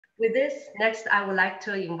With this, next I would like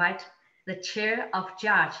to invite the chair of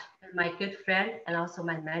judge, my good friend and also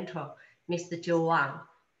my mentor, Mr. Joe Wang.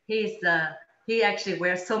 He actually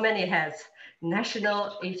wears so many hats: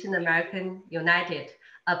 National Asian American United,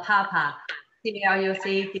 APAPA,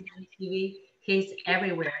 CLUC, TV. He's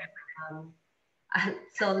everywhere. Um,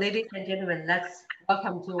 so, ladies and gentlemen, let's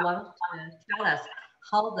welcome Joe Wang to tell us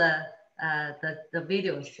how the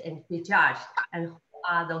videos and be judged, and who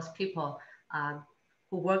are those people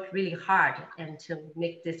who worked really hard and to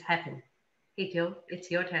make this happen. Hey Joe,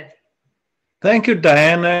 it's your turn. Thank you,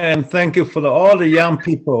 Diana, and thank you for all the young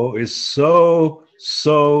people. It's so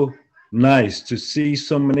nice to see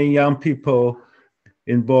so many young people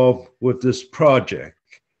involved with this project.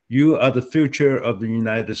 You are the future of the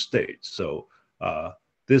United States. So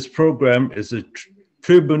this program is a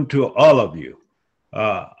tribute to all of you.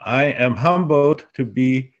 I am humbled to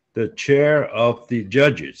be the chair of the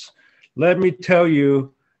judges. Let me tell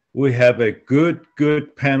you, we have a good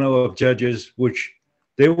panel of judges, which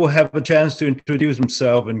they will have a chance to introduce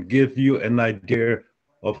themselves and give you an idea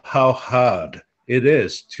of how hard it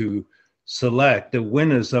is to select the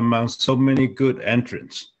winners among so many good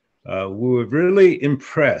entrants. We were really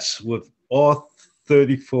impressed with all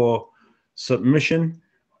 34 submissions,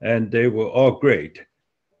 and they were all great.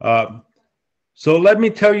 So let me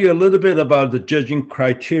tell you a little bit about the judging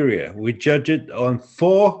criteria. We judge it on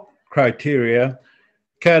 4 criteria,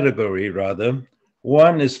 category rather.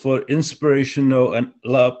 One is for inspirational and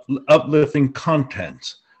uplifting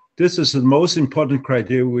content. This is the most important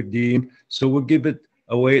criteria we deem, so we'll give it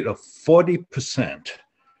a weight of 40%.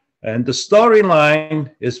 And the storyline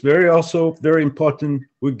is also very important.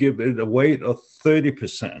 We give it a weight of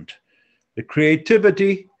 30%. The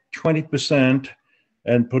creativity, 20%,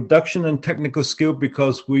 and production and technical skill,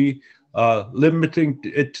 because we are limiting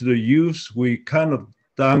it to the youth, we kind of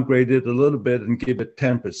downgrade it a little bit and give it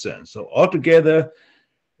 10%. So altogether,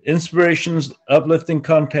 inspirations, uplifting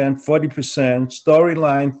content, 40%,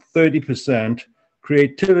 storyline, 30%,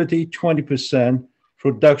 creativity, 20%,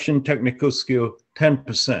 production, technical skill,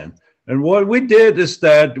 10%. And what we did is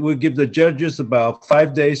that we give the judges about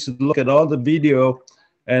 5 days to look at all the video,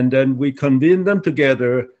 and then we convened them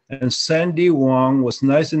together, and Sandy Wong was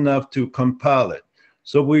nice enough to compile it.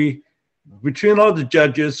 So between all the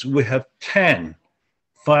judges, we have 10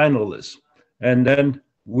 finalists. And then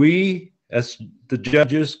we, as the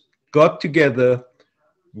judges, got together.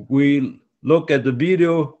 We look at the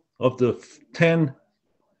video of the 10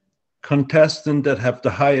 contestants that have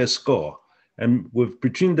the highest score. And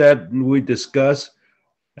between that, we discuss,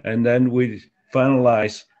 and then we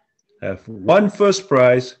finalize, have 1 first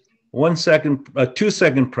prize, 2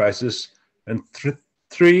 second prizes, and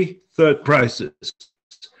 3 third prizes.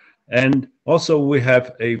 And also we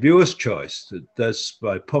have a viewer's choice that's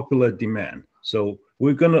by popular demand. So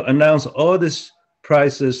we're going to announce all these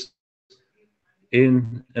prizes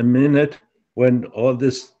in a minute when all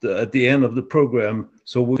this, at the end of the program.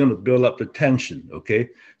 So we're going to build up the tension, okay?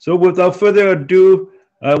 So without further ado,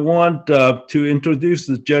 I want to introduce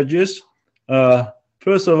the judges.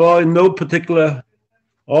 First of all, in no particular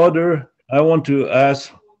order, I want to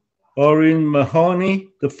ask Orrin Mahoney,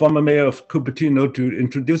 the former mayor of Cupertino, to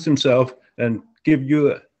introduce himself and give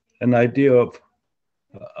you an idea of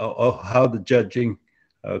how the judging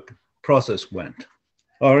process went.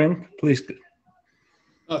 Orrin, please.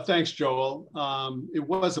 Thanks, Joel.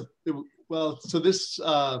 So this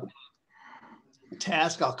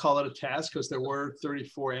task, I'll call it a task because there were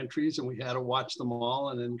 34 entries and we had to watch them all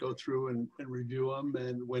and then go through and review them.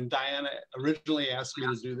 And when Diana originally asked me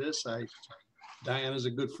to do this, Diana's a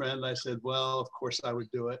good friend. I said, well, of course I would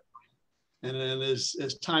do it. And then as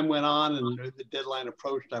time went on and the deadline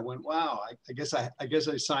approached, I went, wow, I guess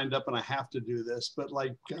I signed up and I have to do this. But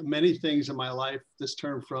like many things in my life, this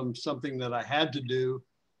turned from something that I had to do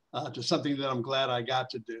to something that I'm glad I got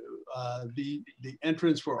to do. The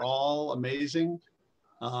entrants were all amazing.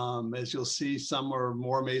 As you'll see, some are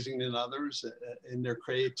more amazing than others in their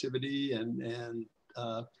creativity and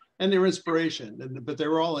their inspiration. But they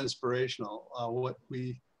were all inspirational.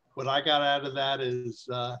 What I got out of that is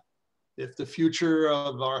if the future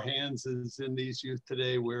of our hands is in these youth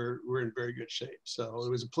today, we're in very good shape. So it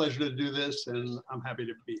was a pleasure to do this, and I'm happy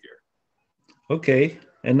to be here. Okay.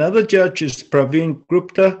 Another judge is Praveen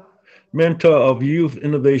Gupta, mentor of Youth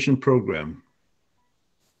Innovation Program.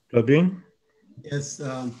 Praveen? Yes.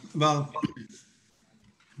 Well,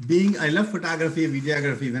 I love photography,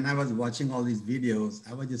 videography. When I was watching all these videos,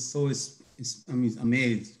 I was just so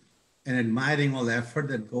amazed and admiring all the effort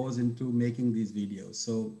that goes into making these videos.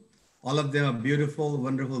 So all of them are beautiful,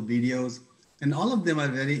 wonderful videos, and all of them are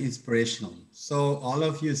very inspirational. So all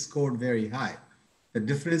of you scored very high. The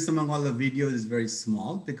difference among all the videos is very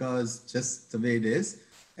small because just the way it is.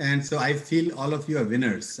 And so I feel all of you are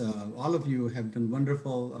winners. All of you have done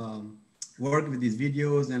wonderful work with these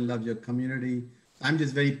videos and love your community. I'm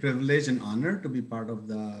just very privileged and honored to be part of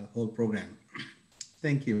the whole program.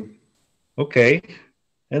 Thank you. Okay.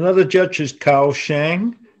 Another judge is Kao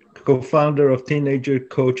Shang, co-founder of Teenager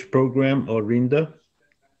Coach Program, or RINDA.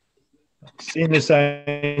 Senior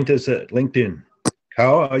scientist at LinkedIn.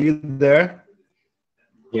 Kao, are you there?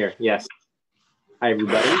 Here, yes. Hi,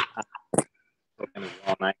 everybody. And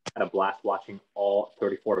I had a blast watching all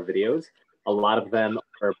 34 videos. A lot of them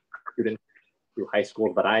are students through high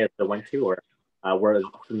school that I went to or were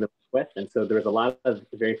familiar with. And so there's a lot of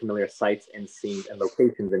very familiar sites and scenes and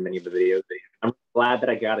locations in many of the videos. I'm glad that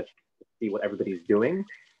I got a chance to see what everybody's doing.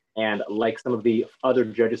 And like some of the other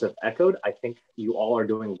judges have echoed, I think you all are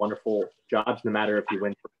doing wonderful jobs, no matter if you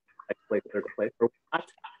win second place, third place, or not.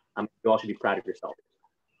 You all should be proud of yourself.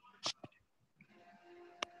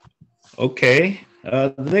 Okay.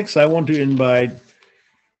 Next, I want to invite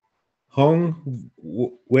Hong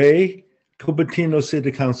Wei, Cupertino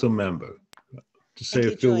City Council member, to say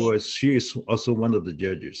a few words. She is also one of the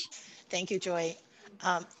judges. Thank you, Joy.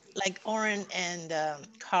 Like Oren and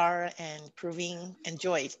Carr and Praveen and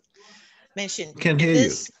Joy mentioned. Can hear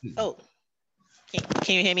this, you. Oh,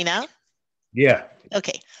 can you hear me now? Yeah.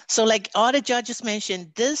 Okay. So like all the judges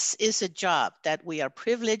mentioned, this is a job that we are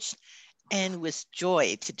privileged and with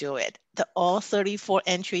joy to do it. All 34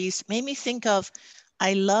 entries made me think of,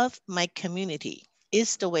 I love my community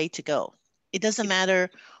is the way to go. It doesn't matter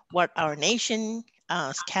what our nation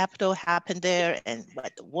capital happened there and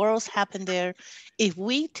what the world's happened there. If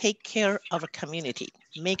we take care of a community,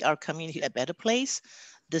 make our community a better place,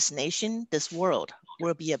 this nation, this world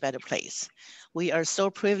will be a better place. We are so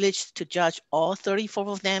privileged to judge all 34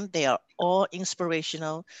 of them. They are all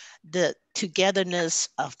inspirational. The togetherness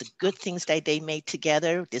of the good things that they made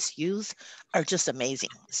together, this youth, are just amazing.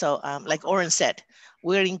 So like Oren said,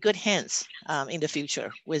 we're in good hands in the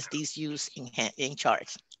future with these youth in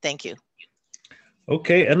charge. Thank you.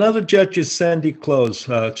 Okay, another judge is Sandy Close.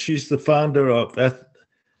 She's the founder of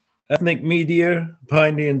Ethnic Media,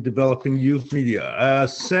 pioneer in developing youth media.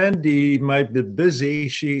 Sandy might be busy.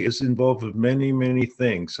 She is involved with many, many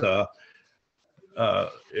things.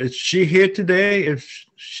 Is she here today? If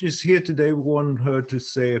she's here today, we want her to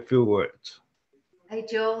say a few words. Hey,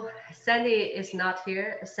 Joe. Sandy is not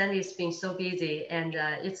here. Sandy's been so busy, and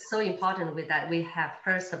it's so important with that we have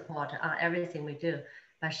her support on everything we do.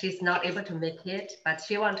 But she's not able to make it, but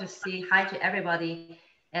she wants to say hi to everybody,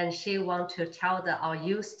 and she wants to tell our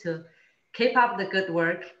youth to keep up the good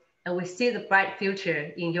work, and we see the bright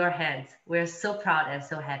future in your hands. We're so proud and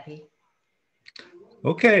so happy.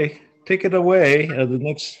 Okay, take it away. The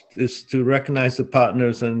next is to recognize the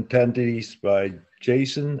partners and attendees by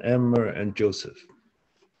Jason, Emmer, and Joseph.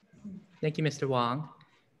 Thank you, Mr. Wong.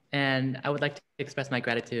 And I would like to express my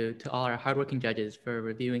gratitude to all our hardworking judges for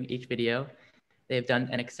reviewing each video. They've done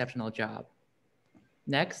an exceptional job.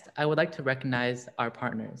 Next, I would like to recognize our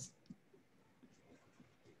partners.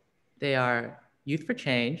 They are Youth for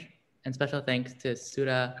Change, and special thanks to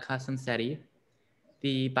Sudha Kasam Seti,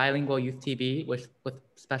 the Bilingual Youth TV, with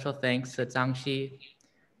special thanks to Zhang Xi,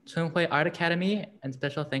 Chunhui Art Academy, and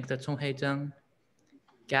special thanks to Chonghui Zheng,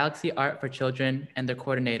 Galaxy Art for Children and their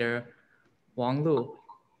coordinator, Wang Lu,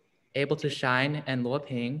 Able to Shine and Luo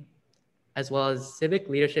Ping, as well as Civic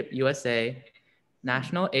Leadership USA,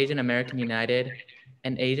 National Asian American United,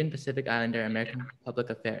 and Asian Pacific Islander American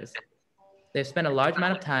Public Affairs. They've spent a large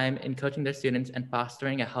amount of time in coaching their students and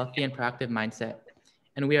fostering a healthy and proactive mindset.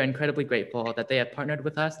 And we are incredibly grateful that they have partnered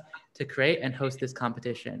with us to create and host this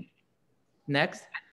competition. Next,